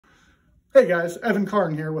Hey guys, Evan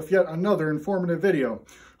Carn here with yet another informative video.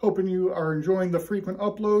 Hoping you are enjoying the frequent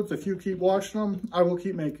uploads. If you keep watching them, I will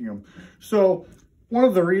keep making them. So one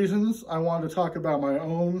of the reasons I wanted to talk about my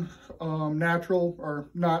own natural or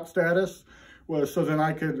not status was so then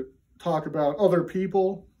I could talk about other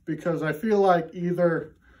people, because I feel like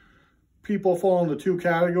either people fall into two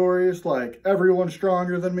categories, like everyone's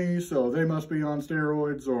stronger than me, so they must be on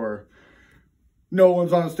steroids, or no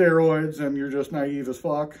one's on steroids and you're just naive as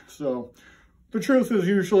fuck. So the truth is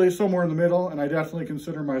usually somewhere in the middle, and I definitely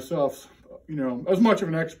consider myself, as much of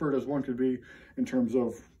an expert as one could be in terms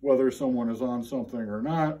of whether someone is on something or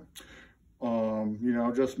not.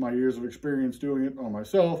 Just my years of experience doing it on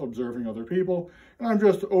myself, observing other people, and I'm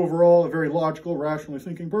just overall a very logical, rationally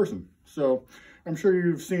thinking person. So I'm sure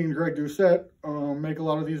you've seen Greg Doucette make a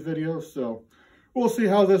lot of these videos, so we'll see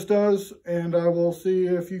how this does, and I will see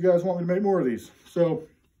if you guys want me to make more of these. So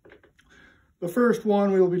the first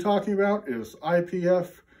one we will be talking about is IPF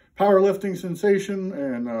powerlifting sensation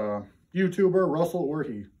and YouTuber Russel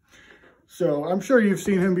Orhii. So I'm sure you've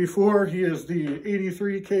seen him before. He is the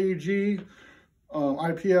 83 kg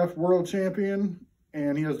IPF world champion,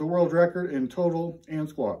 and he has the world record in total and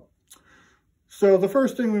squat. So the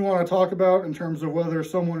first thing we want to talk about in terms of whether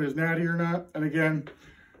someone is natty or not, and again,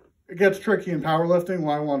 it gets tricky in powerlifting.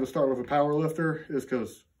 Why I wanted to start with a powerlifter is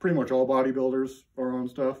because pretty much all bodybuilders are on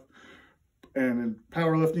stuff. And in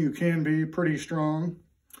powerlifting, you can be pretty strong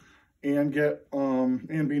and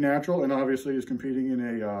and be natural. And obviously, he's competing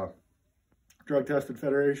in a drug-tested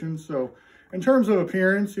federation. So in terms of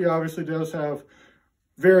appearance, he obviously does have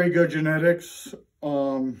very good genetics.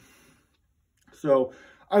 So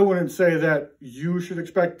I wouldn't say that you should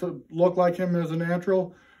expect to look like him as a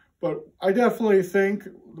natural. But I definitely think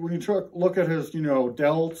when you look at his,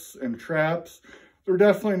 delts and traps, they're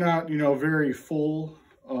definitely not, very full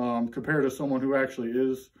compared to someone who actually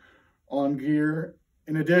is on gear.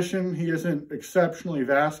 In addition, he isn't exceptionally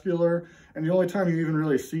vascular. And the only time you even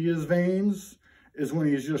really see his veins is when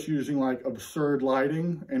he's just using like absurd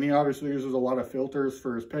lighting. And he obviously uses a lot of filters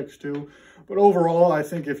for his pics too. But overall, I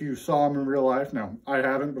think if you saw him in real life, now I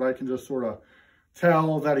haven't, but I can just sort of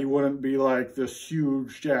tell that he wouldn't be like this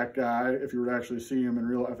huge jack guy if you would actually see him in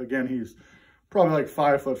real life. Again, he's probably like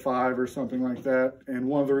 5'5" or something like that. And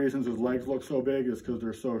one of the reasons his legs look so big is because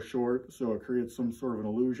they're so short. So it creates some sort of an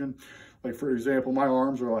illusion. Like for example, my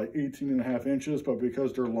arms are like 18.5 inches, but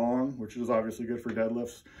because they're long, which is obviously good for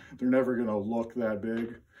deadlifts, they're never going to look that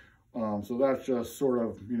big. So that's just sort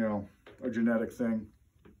of, a genetic thing.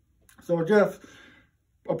 So Jeff,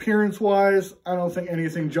 appearance-wise, I don't think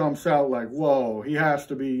anything jumps out like, whoa, he has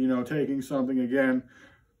to be, taking something. Again,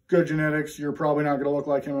 good genetics, you're probably not going to look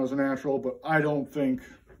like him as a natural, but I don't think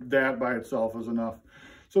that by itself is enough.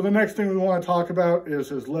 So the next thing we want to talk about is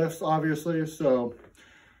his lifts, obviously. So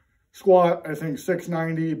squat, I think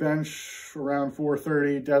 690, bench around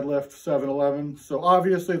 430, deadlift 711. So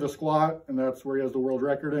obviously the squat, and that's where he has the world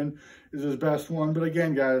record in, is his best one. But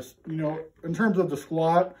again, guys, in terms of the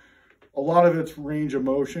squat, a lot of it's range of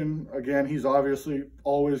motion. Again, he's obviously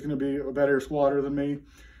always going to be a better squatter than me,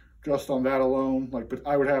 just on that alone. But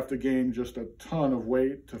I would have to gain just a ton of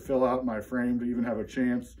weight to fill out my frame to even have a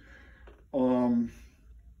chance.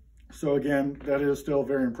 So again, that is still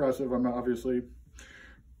very impressive. I'm not obviously,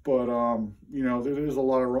 but there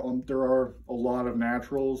are a lot of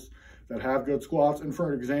naturals that have good squats. And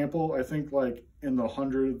for example, I think like in the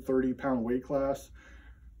 130-pound weight class,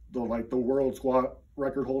 the world squat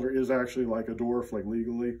record holder is actually like a dwarf, like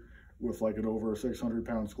legally, with like an over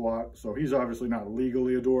 600-pound squat. So he's obviously not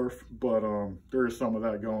legally a dwarf, but there is some of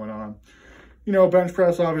that going on. Bench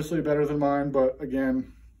press obviously better than mine, but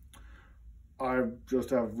again, I just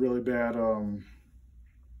have really bad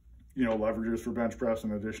leverages for bench press.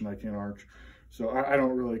 In addition, I can't arch. So I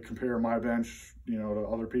don't really compare my bench, to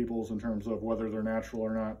other people's in terms of whether they're natural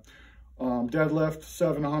or not. Deadlift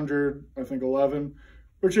 700, I think 11.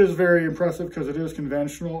 Which is very impressive because it is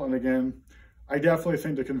conventional. And again, I definitely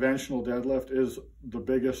think the conventional deadlift is the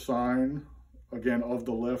biggest sign, again, of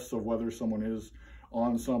the lifts of whether someone is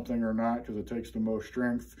on something or not, because it takes the most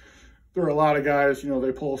strength. There are a lot of guys,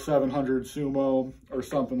 they pull 700 sumo or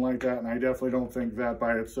something like that. And I definitely don't think that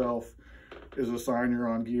by itself is a sign you're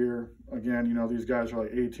on gear. Again, these guys are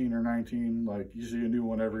like 18 or 19, like you see a new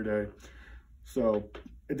one every day. So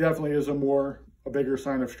it definitely is a bigger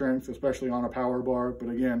sign of strength, especially on a power bar. But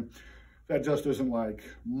again, that just isn't like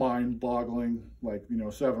mind-boggling, like,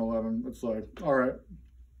 711. It's like, all right,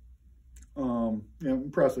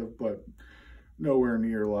 impressive, but nowhere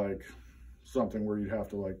near like something where you'd have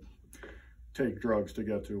to like take drugs to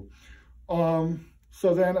get to.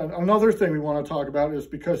 So then another thing we want to talk about is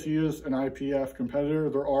because he is an IPF competitor,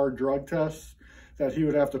 there are drug tests that he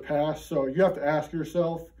would have to pass. So you have to ask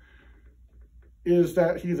yourself, is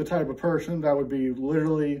that he the type of person that would be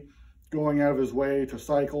literally going out of his way to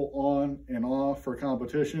cycle on and off for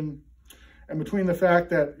competition? And between the fact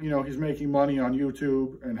that, you know, he's making money on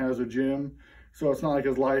YouTube and has a gym, so it's not like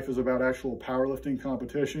his life is about actual powerlifting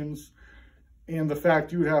competitions, and the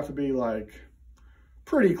fact you would have to be like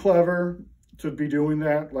pretty clever to be doing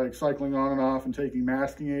that, like cycling on and off and taking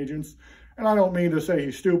masking agents. And I don't mean to say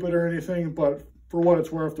he's stupid or anything, but for what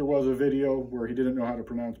it's worth, there was a video where he didn't know how to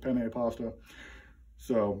pronounce penne pasta.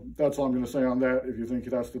 So that's all I'm going to say on that. If you think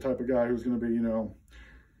that's the type of guy who's going to be, you know,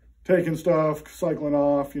 taking stuff, cycling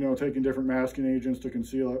off, you know, taking different masking agents to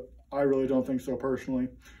conceal it, I really don't think so personally.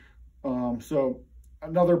 So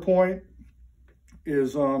another point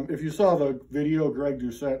is, if you saw the video Greg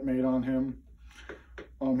Doucette made on him,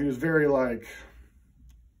 he was very like,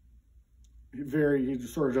 he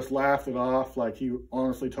just sort of just laughed it off. Like he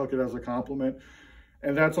honestly took it as a compliment.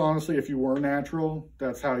 And that's honestly, if you were natural,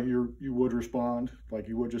 that's how you would respond. Like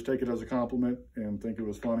you would just take it as a compliment and think it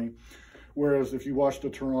was funny. Whereas if you watched the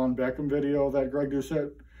Teron Beckham video that Greg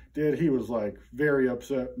Doucette did, he was like very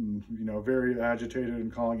upset and, you know, very agitated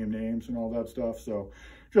and calling him names and all that stuff. So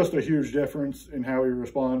just a huge difference in how he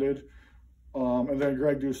responded. And then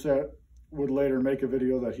Greg Doucette would later make a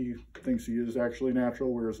video that he thinks he is actually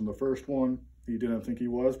natural, whereas in the first one, he didn't think he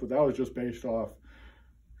was, but that was just based off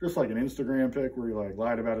just like an Instagram pic where he like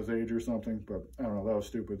lied about his age or something. But I don't know, that was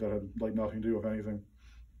stupid. That had like nothing to do with anything.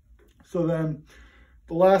 So then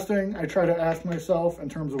the last thing I try to ask myself in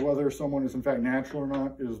terms of whether someone is in fact natural or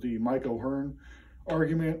not is the Mike O'Hearn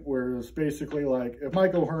argument, where it's basically like, if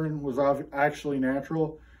Mike O'Hearn was actually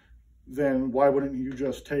natural, then why wouldn't you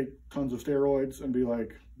just take tons of steroids and be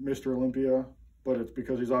like Mr. Olympia? But it's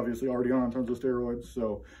because he's obviously already on tons of steroids,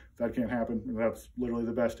 so that can't happen. And that's literally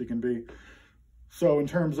the best he can be. So in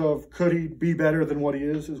terms of, could he be better than what he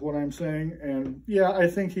is what I'm saying. And yeah, I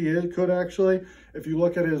think he could actually. If you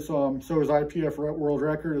look at his, so his IPF world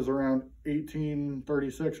record is around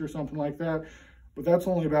 1836 or something like that. But that's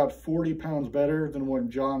only about 40 pounds better than what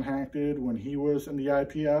John Hack did when he was in the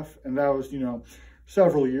IPF. And that was, you know,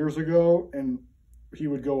 several years ago. And he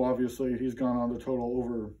would go, obviously, he's gone on to total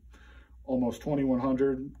over almost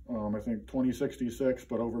 2,100, I think 2066,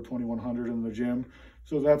 but over 2,100 in the gym.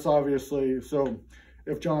 So that's obviously, so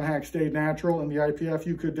if John Hack stayed natural in the IPF,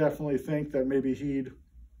 you could definitely think that maybe he'd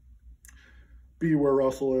be where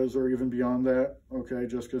Russell is or even beyond that, okay,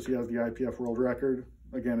 just because he has the IPF world record.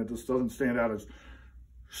 Again, it just doesn't stand out as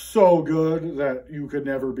so good that you could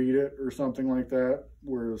never beat it or something like that,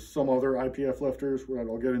 whereas some other IPF lifters, what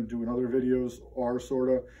I'll get into in other videos, are sort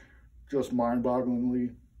of just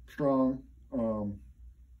mind-bogglingly strong.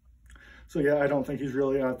 So yeah, I don't think he's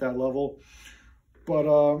really at that level. But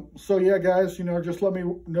so yeah, guys, you know, just let me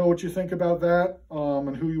know what you think about that,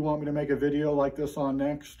 and who you want me to make a video like this on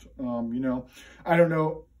next. You know, I don't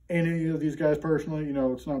know any of these guys personally, you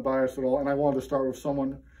know, it's not biased at all. And I wanted to start with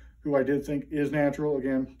someone who I did think is natural.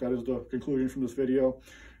 Again, that is the conclusion from this video.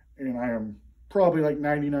 And I am probably like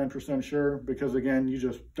 99% sure, because again, you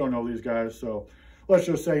just don't know these guys. So let's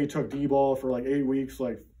just say he took D-ball for like 8 weeks,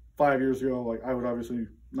 like 5 years ago. Like, I would obviously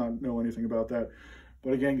not know anything about that.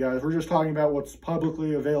 But again, guys, we're just talking about what's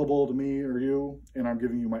publicly available to me or you, and I'm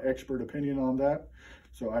giving you my expert opinion on that.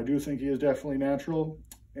 So I do think he is definitely natural.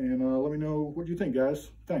 And let me know what you think, guys.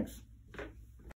 Thanks.